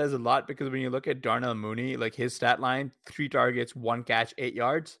says a lot because when you look at Darnell Mooney, like his stat line, 3 targets, 1 catch, 8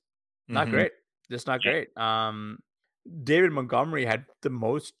 yards. Not great. Just not great. David Montgomery had the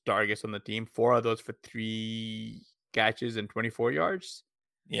most targets on the team, 4 of those for 3 catches and 24 yards.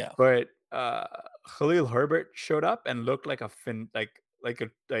 Yeah. But Khalil Herbert showed up and looked like I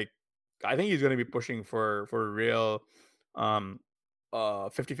think he's going to be pushing for a real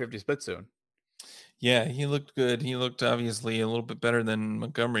 50-50 split soon. Yeah, he looked good. He looked obviously a little bit better than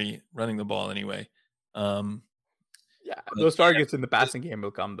Montgomery running the ball anyway. Those targets in the passing game will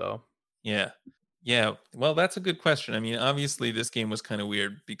come though. Yeah. Well, that's a good question. I mean, obviously this game was kind of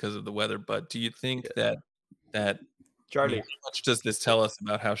weird because of the weather, but do you think that Charlie, how much does this tell us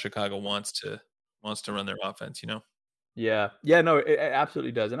about how Chicago wants to run their offense, Yeah, no, it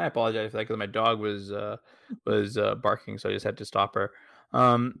absolutely does. And I apologize for that because my dog was barking, so I just had to stop her.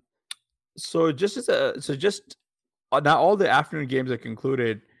 So just now all the afternoon games are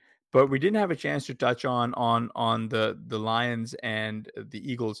concluded, but we didn't have a chance to touch on the Lions and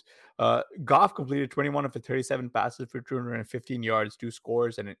the Eagles. Goff completed 21 of the 37 passes for 215 yards, 2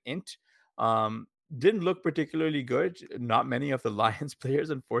 scores, and an int. Didn't look particularly good. Not many of the Lions players,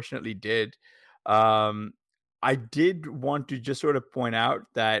 unfortunately, did. I did want to just sort of point out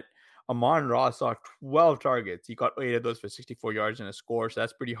that Amon-Ra saw 12 targets. He got 8 of those for 64 yards and a score, so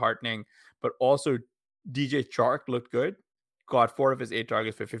that's pretty heartening. But also, DJ Chark looked good. Got 4 of his 8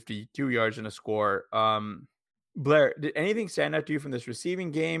 targets for 52 yards and a score. Blair, did anything stand out to you from this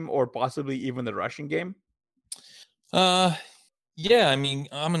receiving game or possibly even the rushing game? Yeah, I mean,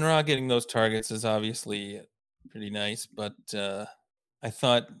 Amon-Ra getting those targets is obviously pretty nice, but I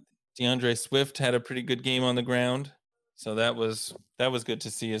thought DeAndre Swift had a pretty good game on the ground, so that was good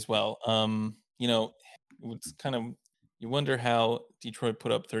to see as well. It's kind of, you wonder how Detroit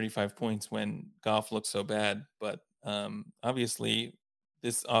put up 35 points when Goff looked so bad, but obviously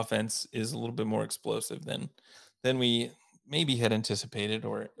this offense is a little bit more explosive than we maybe had anticipated,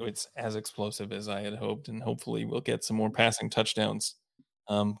 or it's as explosive as I had hoped, and hopefully we'll get some more passing touchdowns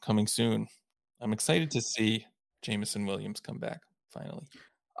coming soon. I'm excited to see Jameson Williams come back finally.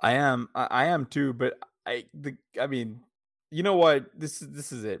 I am too, but I mean, you know what? This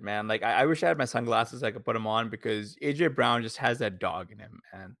is it, man. Like I wish I had my sunglasses, I could put them on, because AJ Brown just has that dog in him,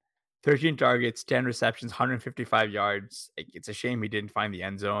 man. 13 targets, 10 receptions, 155 yards. Like, it's a shame he didn't find the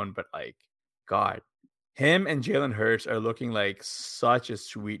end zone, but like, God, him and Jalen Hurts are looking like such a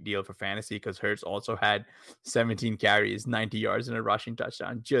sweet deal for fantasy, because Hurts also had 17 carries, 90 yards, and a rushing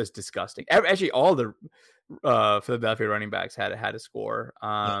touchdown. Just disgusting. Actually, all the Philadelphia running backs had a score.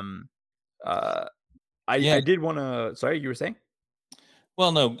 I did want to. Sorry, you were saying?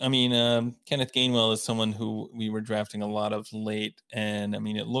 Well, no, I mean, Kenneth Gainwell is someone who we were drafting a lot of late, and I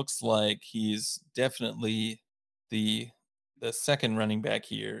mean, it looks like he's definitely the second running back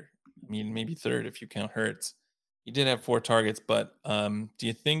here. I mean, maybe third if you count Hurts. He did have 4 targets, but do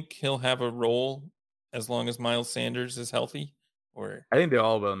you think he'll have a role as long as Miles Sanders is healthy? Or I think they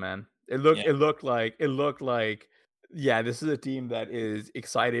all will, man. It looked like this is a team that is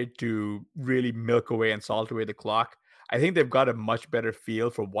excited to really milk away and salt away the clock. I think they've got a much better feel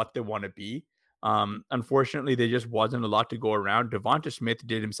for what they want to be. Unfortunately, there just wasn't a lot to go around. Devonta Smith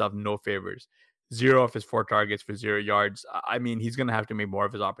did himself no favors. 0 of his 4 targets for 0 yards. I mean, he's going to have to make more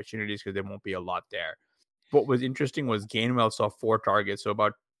of his opportunities because there won't be a lot there. What was interesting was Gainwell saw 4 targets, so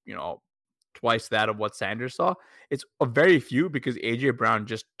about, twice that of what Sanders saw. It's a very few because AJ Brown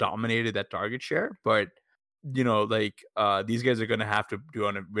just dominated that target share, but these guys are going to have to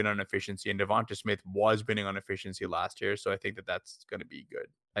win on efficiency, and Devonta Smith was winning on efficiency last year, so I think that's going to be good.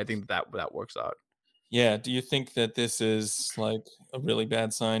 I think that works out. Yeah, do you think that this is like a really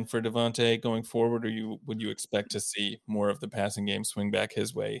bad sign for Devontae going forward, or would you expect to see more of the passing game swing back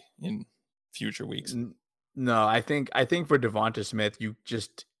his way in future weeks? No, I think for Devonta Smith, you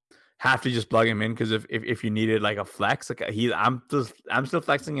just have to just plug him in, because if you needed like a flex, like I'm still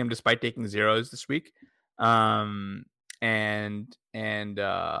flexing him despite taking 0s this week. I'm still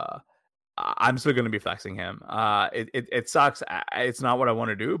going to be flexing him. It sucks. It's not what I want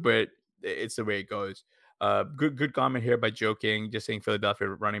to do, but it's the way it goes. Good comment here by Joe King, just saying Philadelphia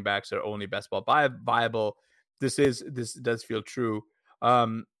running backs are only best ball viable. This does feel true.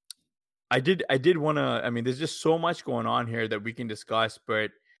 I did want to. I mean, there's just so much going on here that we can discuss,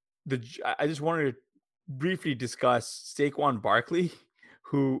 but I just wanted to briefly discuss Saquon Barkley,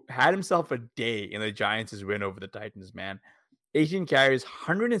 who had himself a day in the Giants' win over the Titans. Man, 18 carries,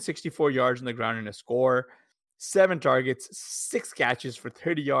 164 yards on the ground in a score, 7 targets, 6 catches for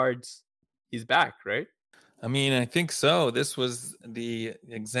 30 yards. He's back, right? I mean, I think so. This was the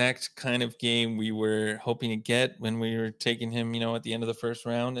exact kind of game we were hoping to get when we were taking him, at the end of the first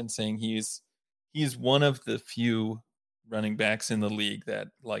round and saying he's one of the few running backs in the league that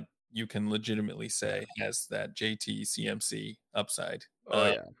like you can legitimately say has that JT CMC upside.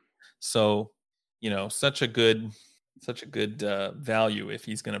 So, such a good value if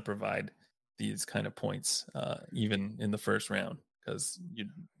he's going to provide these kind of points, even in the first round. Because you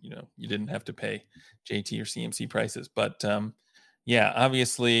didn't have to pay JT or CMC prices, but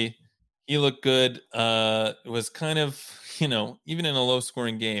obviously he looked good. It was kind of even in a low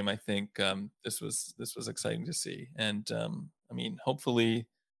scoring game, I think this was exciting to see. And I mean, hopefully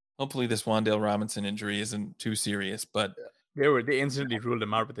this Wan'Dale Robinson injury isn't too serious. But they instantly ruled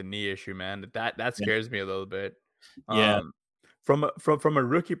him out with a knee issue, man. That scares me a little bit. Yeah. From a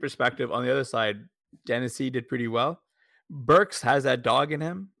rookie perspective, on the other side, Tennessee did pretty well. Burks has that dog in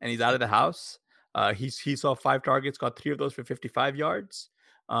him, and he's out of the house. He saw 5 targets, got 3 of those for 55 yards.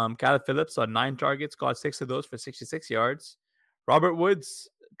 Caleb Phillips saw 9 targets, got 6 of those for 66 yards. Robert Woods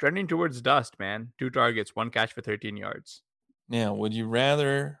trending towards dust, man. 2 targets, 1 catch for 13 yards. Now, would you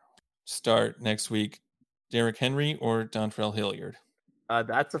rather start next week Derrick Henry or Dontrell Hilliard?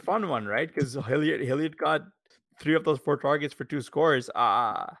 That's a fun one, right? Because Hilliard got 3 of those 4 targets for 2 scores.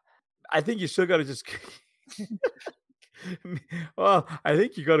 I think you still got to just... Well, I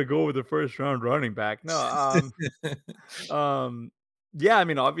think you got to go with the first round running back. No, yeah. I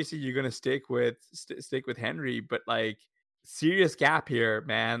mean, obviously you're gonna stick with Henry, but like serious gap here,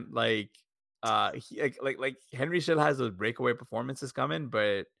 man. Like, Henry still has those breakaway performances coming,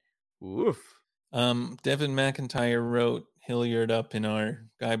 but oof. Devin McIntyre wrote Hilliard up in our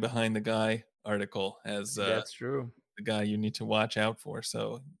Guy Behind the Guy article as that's true. The guy you need to watch out for.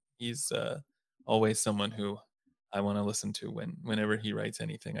 So he's always someone who I want to listen to whenever he writes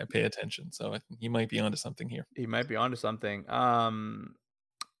anything. I pay attention, so I think he might be onto something here. He might be onto something. All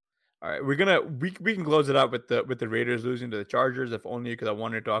right, we can close it out with the Raiders losing to the Chargers, if only because I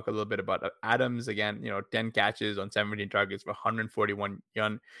wanted to talk a little bit about Adams again. 10 catches on 17 targets for 141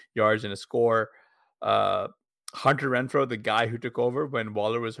 yards and a score. Hunter Renfrow, the guy who took over when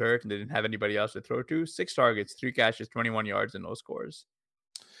Waller was hurt and they didn't have anybody else to throw to, 6 targets, 3 catches, 21 yards, and no scores.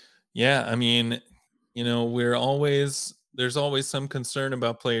 Yeah, I mean, there's always some concern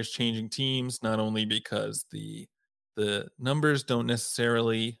about players changing teams, not only because the numbers don't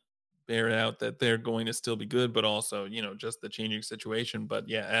necessarily bear out that they're going to still be good, but also, just the changing situation. But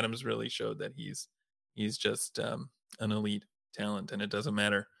yeah, Adams really showed that he's just an elite talent, and it doesn't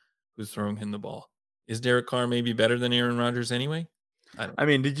matter who's throwing him the ball. Is Derek Carr maybe better than Aaron Rodgers anyway? I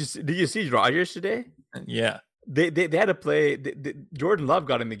mean, did you see Rodgers today? Yeah. They had to play. Jordan Love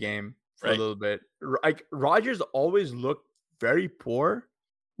got in the game for a little bit. Like Rodgers always looked very poor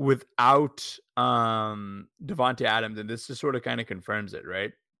without Devontae Adams, and this just sort of kind of confirms it,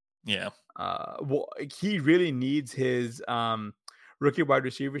 right? Yeah. Well, he really needs his rookie wide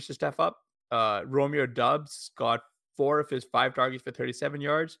receivers to step up. Romeo Doubs got 4 of his 5 targets for 37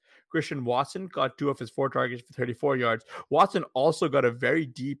 yards. Christian Watson got 2 of his 4 targets for 34 yards. Watson also got a very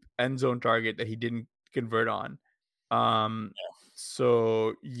deep end zone target that he didn't convert on.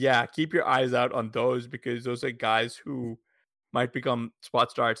 So yeah, keep your eyes out on those because those are guys who might become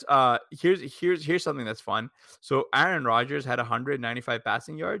spot starts. Here's something that's fun. So Aaron Rodgers had 195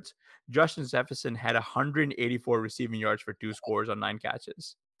 passing yards. Justin Jefferson had 184 receiving yards for 2 scores on 9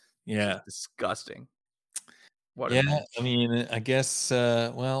 catches. Yeah, disgusting. I mean, I guess.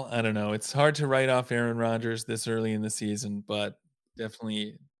 Well, I don't know. It's hard to write off Aaron Rodgers this early in the season, but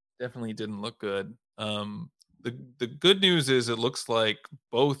definitely didn't look good. The good news is it looks like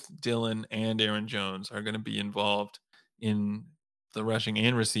both Dylan and Aaron Jones are going to be involved in the rushing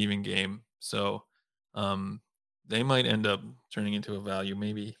and receiving game. So they might end up turning into a value,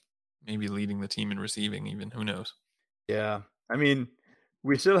 maybe leading the team in receiving even. Who knows? Yeah. I mean,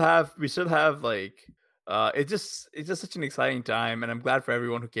 we still have like it's just such an exciting time, and I'm glad for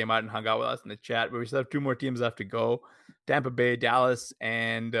everyone who came out and hung out with us in the chat. But we still have 2 more teams left to go: Tampa Bay, Dallas,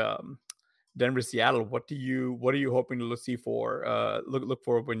 and Denver, Seattle. What are you hoping to see for look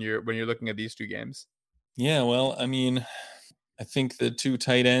for when you're looking at these 2 games? Yeah, well, I mean, I think the two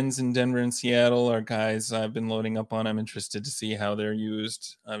tight ends in Denver and Seattle are guys I've been loading up on. I'm interested to see how they're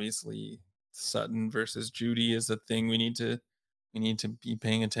used. Obviously, Sutton versus Judy is a thing we need to be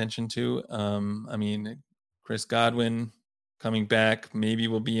paying attention to. I mean, Chris Godwin coming back maybe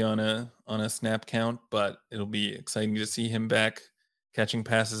will be on a snap count, but it'll be exciting to see him back catching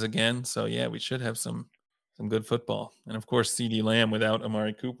passes again. So yeah, we should have some good football. And of course, CeeDee Lamb without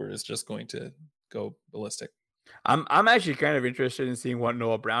Amari Cooper is just going to go ballistic. I'm actually kind of interested in seeing what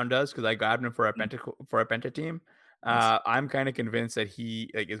Noah Brown does because I got him for a penta team. I'm kind of convinced that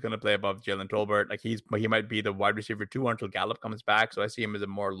he is going to play above Jalen Tolbert. Like he might be the wide receiver 2 until Gallup comes back. So I see him as a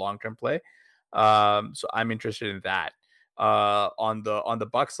more long-term play. So I'm interested in that. On the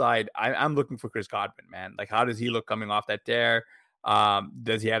Bucs side, I'm looking for Chris Godwin, man. Like, how does he look coming off that tear?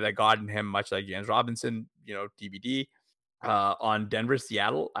 Does he have that God in him, much like James Robinson, TBD? On Denver,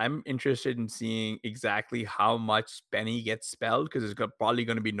 Seattle, I'm interested in seeing exactly how much Benny gets spelled because it's probably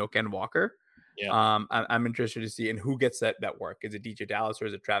going to be no Ken Walker. Yeah. I'm interested to see and who gets that work. Is it DJ Dallas or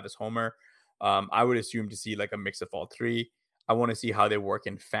is it Travis Homer? I would assume to see like a mix of all three. I want to see how they work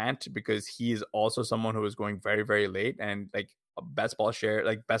in Fant because he is also someone who is going very, very late and like a best ball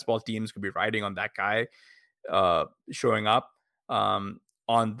teams could be riding on that guy showing up.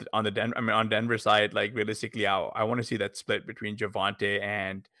 On Denver side, like realistically, I want to see that split between Javonte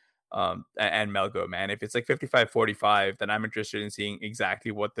and Melgo, man. If it's like 55-45, then I'm interested in seeing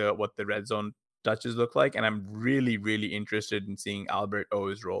exactly what the red zone touches look like, and I'm really, really interested in seeing Albert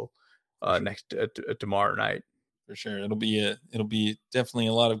O's role next tomorrow night. For sure, it'll be definitely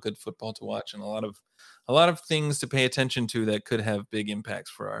a lot of good football to watch and a lot of things to pay attention to that could have big impacts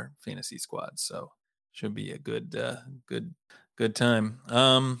for our fantasy squad. So should be a good time.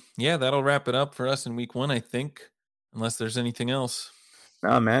 Yeah, that'll wrap it up for us in week 1, I think, unless there's anything else.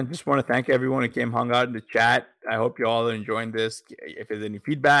 No, man, just want to thank everyone who hung out in the chat. I hope you all are enjoying this. If there's any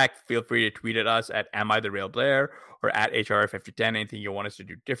feedback, feel free to tweet at us at Am I the Real Blair or at HRF5010. Anything you want us to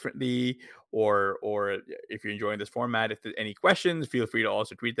do differently, or if you're enjoying this format, if there's any questions, feel free to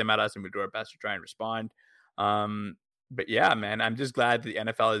also tweet them at us, and we'll do our best to try and respond. But yeah, man, I'm just glad the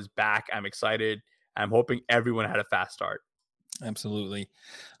NFL is back. I'm excited. I'm hoping everyone had a fast start. Absolutely.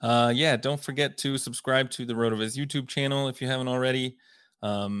 Yeah, don't forget to subscribe to the RotoViz YouTube channel if you haven't already.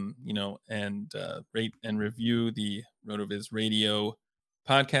 And rate and review the RotoViz Radio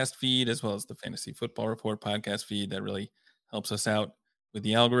podcast feed as well as the Fantasy Football Report podcast feed. That really helps us out with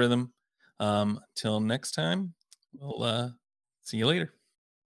the algorithm. Till next time, we'll see you later.